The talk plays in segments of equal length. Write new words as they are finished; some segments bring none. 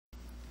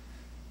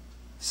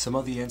Some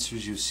of the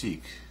answers you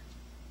seek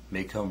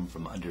may come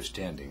from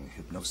understanding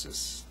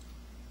hypnosis.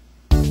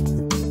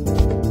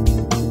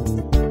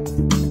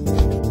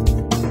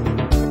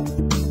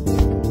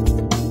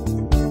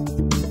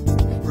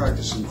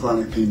 Practice in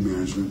chronic pain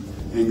management,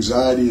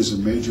 anxiety is a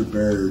major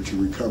barrier to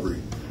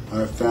recovery. I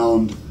have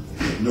found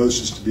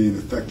hypnosis to be an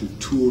effective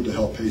tool to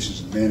help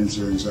patients manage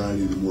their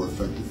anxiety in a more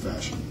effective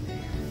fashion.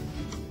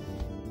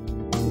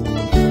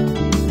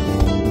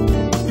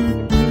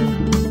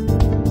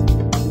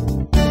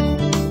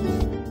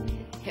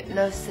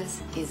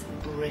 Hypnosis is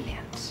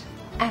brilliant,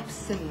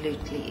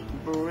 absolutely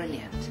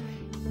brilliant.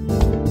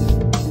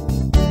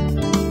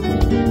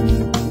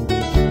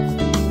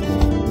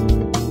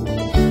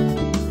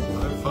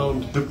 I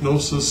found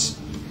hypnosis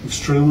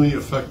extremely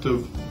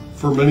effective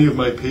for many of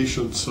my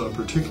patients,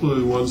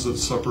 particularly ones that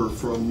suffer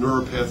from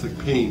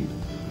neuropathic pain.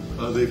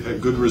 They've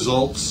had good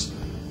results,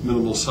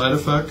 minimal side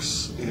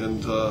effects,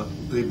 and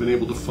they've been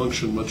able to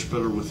function much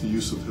better with the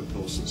use of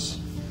hypnosis.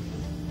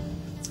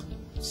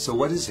 So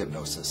what is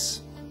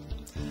hypnosis?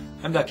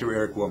 I'm Dr.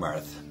 Eric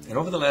Willmarth, and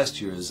over the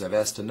last years I've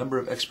asked a number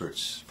of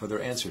experts for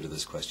their answer to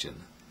this question.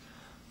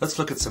 Let's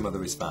look at some of the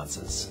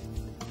responses.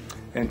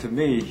 And to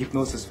me,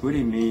 hypnosis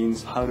really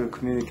means how to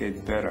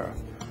communicate better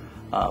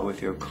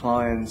with your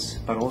clients,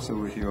 but also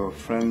with your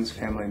friends,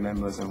 family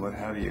members, and what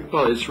have you.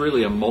 Well, it's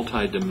really a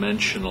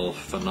multi-dimensional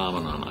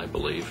phenomenon, I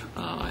believe.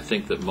 I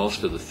think that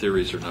most of the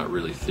theories are not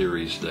really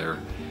theories, they're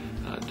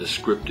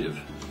descriptions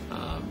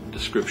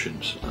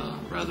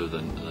rather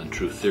than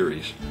true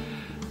theories.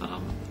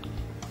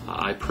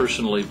 I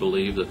personally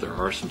believe that there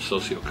are some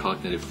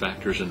socio-cognitive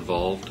factors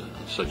involved,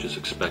 such as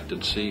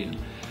expectancy and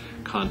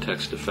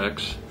context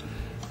effects.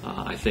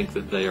 I think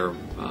that they are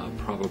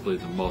probably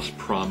the most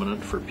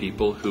prominent for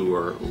people who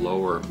are low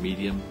or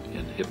medium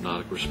in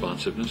hypnotic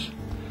responsiveness.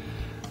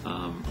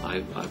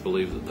 I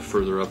believe that the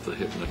further up the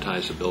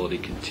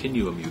hypnotizability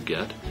continuum you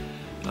get,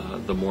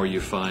 the more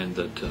you find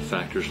that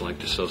factors like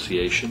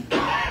dissociation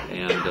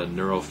and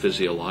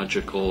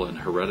neurophysiological and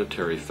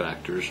hereditary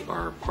factors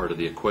are part of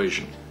the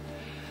equation.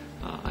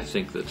 I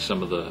think that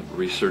some of the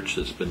research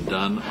that's been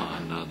done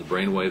on the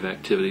brainwave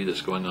activity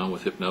that's going on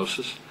with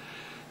hypnosis,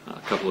 a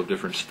couple of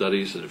different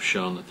studies that have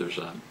shown that there's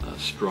a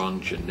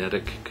strong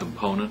genetic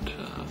component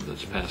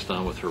that's passed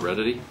on with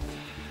heredity.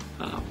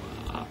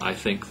 I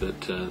think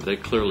that they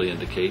clearly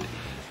indicate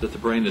that the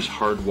brain is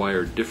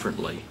hardwired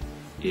differently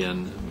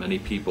in many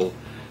people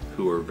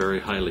who are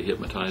very highly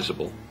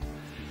hypnotizable,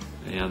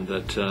 and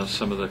that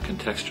some of the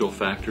contextual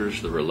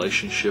factors, the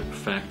relationship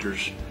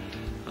factors,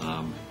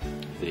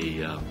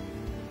 the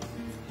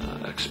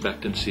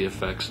expectancy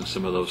effects, and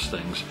some of those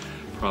things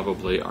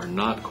probably are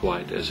not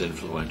quite as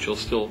influential,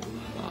 still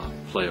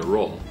play a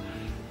role,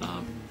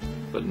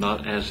 but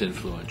not as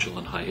influential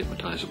in high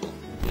hypnotizable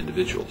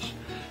individuals.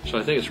 So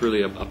I think it's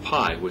really a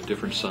pie with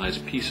different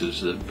sized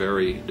pieces that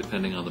vary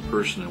depending on the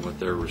person and what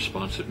their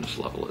responsiveness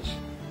level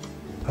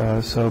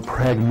is. So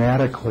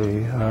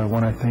pragmatically,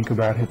 when I think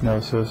about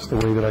hypnosis, the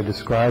way that I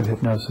describe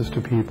hypnosis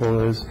to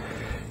people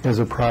is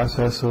a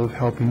process of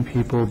helping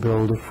people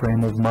build a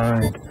frame of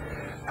mind.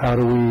 How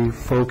do we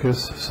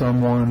focus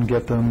someone,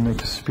 get them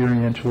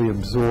experientially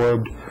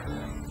absorbed,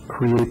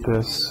 create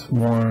this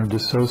more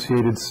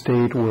dissociated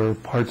state where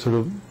parts of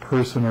the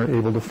person are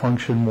able to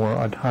function more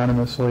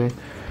autonomously?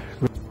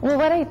 Well,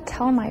 what I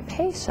tell my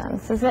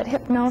patients is that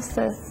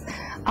hypnosis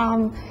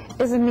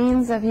is a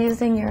means of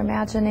using your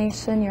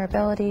imagination, your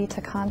ability to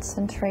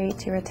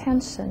concentrate your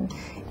attention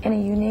in a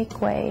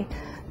unique way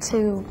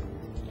to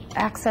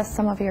access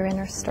some of your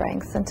inner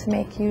strengths and to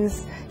make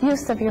use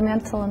of your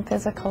mental and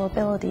physical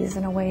abilities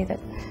in a way that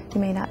you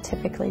may not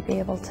typically be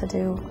able to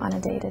do on a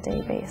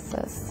day-to-day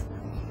basis.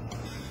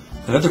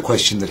 Another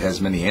question that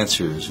has many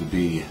answers would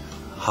be,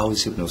 how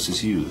is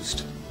hypnosis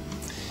used?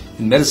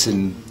 In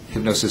medicine,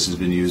 hypnosis has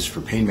been used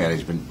for pain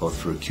management, both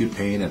for acute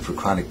pain and for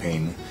chronic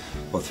pain,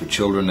 both for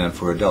children and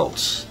for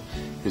adults.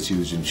 It's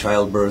used in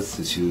childbirth,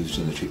 it's used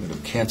in the treatment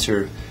of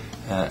cancer,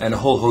 and a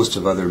whole host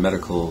of other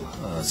medical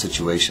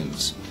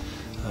situations.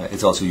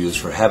 It's also used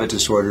for habit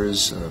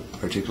disorders,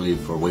 particularly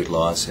for weight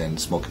loss and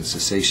smoking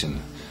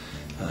cessation.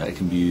 It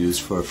can be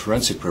used for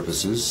forensic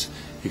purposes.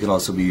 It can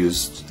also be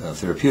used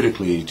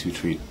therapeutically to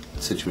treat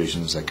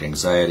situations like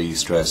anxiety,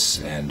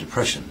 stress, and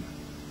depression.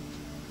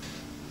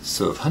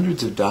 So if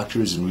hundreds of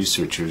doctors and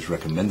researchers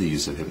recommend the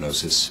use of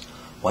hypnosis,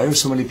 why are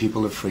so many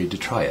people afraid to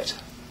try it?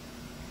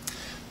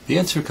 The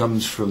answer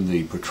comes from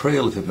the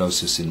portrayal of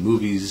hypnosis in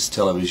movies,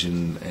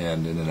 television,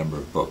 and in a number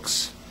of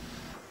books.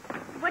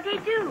 What'd he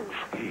do?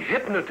 He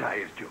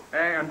hypnotized you.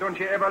 And don't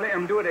you ever let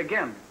him do it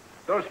again.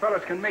 Those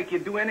fellas can make you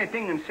do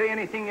anything and say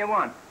anything you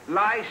want.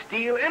 Lie,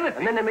 steal, anything.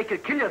 And then they make you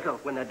kill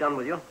yourself when they're done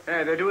with you.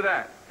 Yeah, they do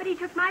that. But he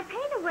took my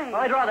pain away.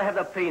 I'd rather have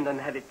the pain than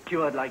have it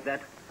cured like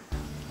that.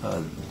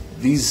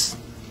 These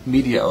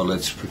media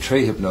outlets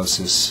portray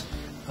hypnosis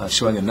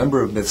showing a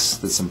number of myths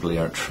that simply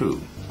aren't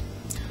true.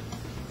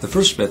 The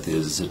first myth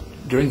is that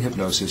during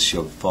hypnosis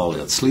you'll fall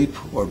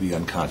asleep or be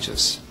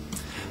unconscious.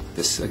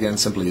 This, again,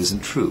 simply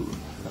isn't true.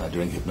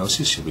 During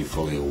hypnosis you'll be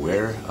fully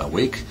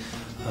awake,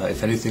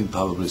 if anything,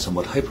 probably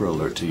somewhat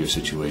hyper-alert to your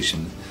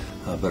situation,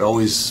 but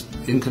always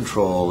in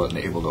control and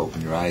able to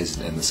open your eyes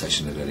and end the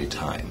session at any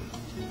time.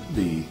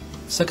 The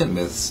second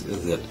myth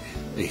is that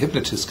a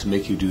hypnotist can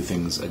make you do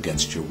things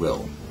against your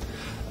will.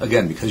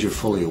 Again, because you're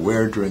fully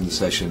aware during the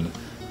session,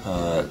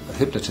 a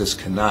hypnotist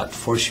cannot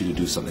force you to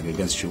do something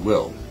against your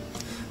will.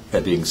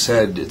 That being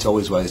said, it's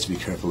always wise to be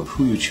careful of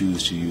who you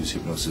choose to use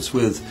hypnosis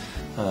with,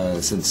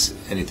 since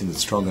anything that's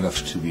strong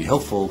enough to be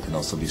helpful can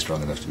also be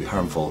strong enough to be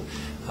harmful,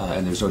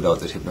 and there's no doubt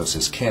that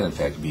hypnosis can in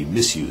fact be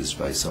misused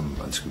by some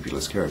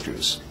unscrupulous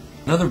characters.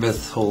 Another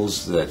myth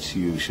holds that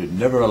you should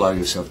never allow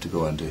yourself to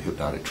go into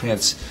hypnotic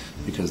trance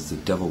because the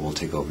devil will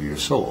take over your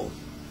soul.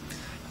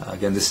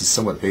 Again, this is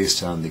somewhat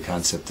based on the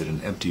concept that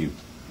an empty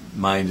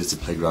mind is the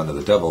playground of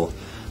the devil.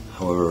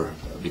 However,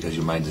 because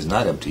your mind is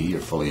not empty, you're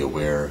fully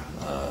aware.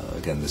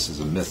 Again, this is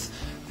a myth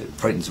that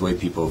frightens away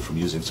people from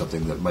using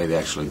something that might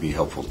actually be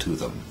helpful to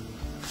them.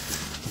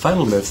 The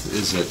final myth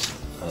is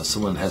that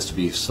someone has to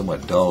be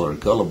somewhat dull or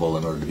gullible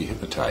in order to be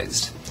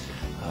hypnotized.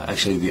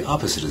 Actually, the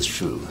opposite is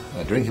true.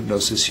 During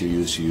hypnosis, you're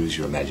used to use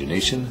your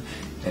imagination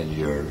and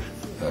your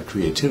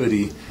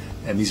creativity,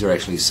 and these are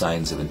actually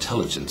signs of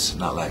intelligence,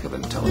 not lack of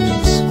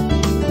intelligence.